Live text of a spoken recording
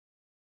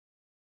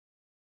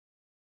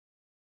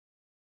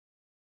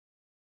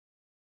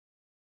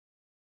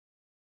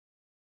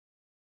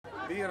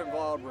being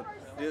involved with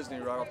Disney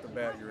right off the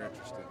bat, you're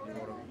interested.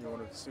 You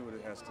want to see what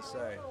it has to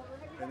say.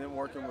 And then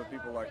working with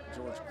people like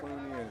George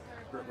Clooney and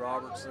Britt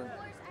Robertson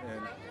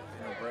and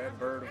Brad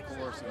Bird, of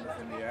course,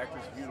 and the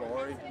actors, Hugh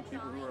Laurie,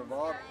 people who are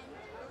involved.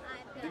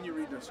 Then you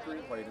read the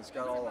screenplay, and it's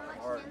got all the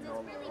heart,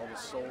 all the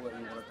soul that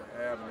you want it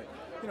to have. And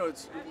you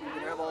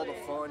can have all the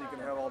fun, you can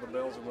have all the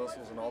bells and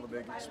whistles and all the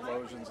big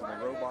explosions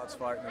and the robots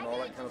fighting and all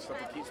that kind of stuff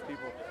that keeps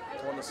people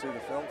wanting to see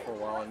the film for a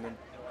while. And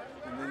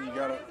then you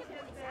got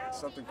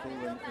something cool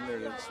in there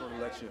that sort of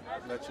lets you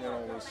in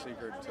on a little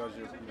secret and tells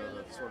you,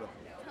 to sort of,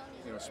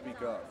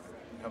 speak up,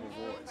 have a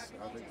voice.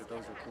 I think that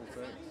those are cool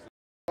things.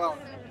 Well,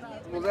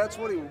 that's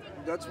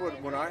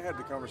what when I had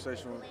the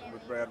conversation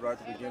with Brad right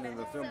at the beginning of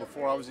the film,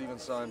 before I was even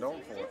signed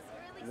on for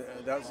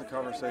it, that was the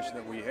conversation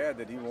that we had,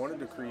 that he wanted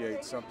to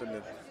create something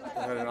that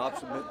had an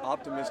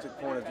optimistic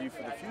point of view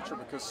for the future,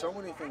 because so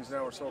many things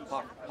now are so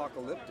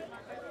apocalyptic,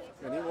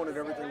 and he wanted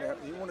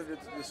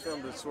this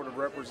film to sort of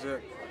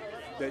represent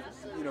that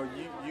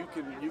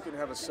you can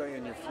have a say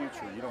in your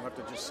future. You don't have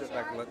to just sit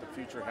back and let the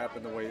future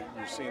happen the way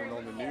you're seeing it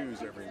on the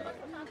news every night.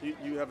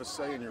 You have a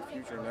say in your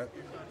future, and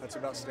that's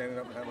about standing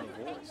up and having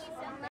a voice.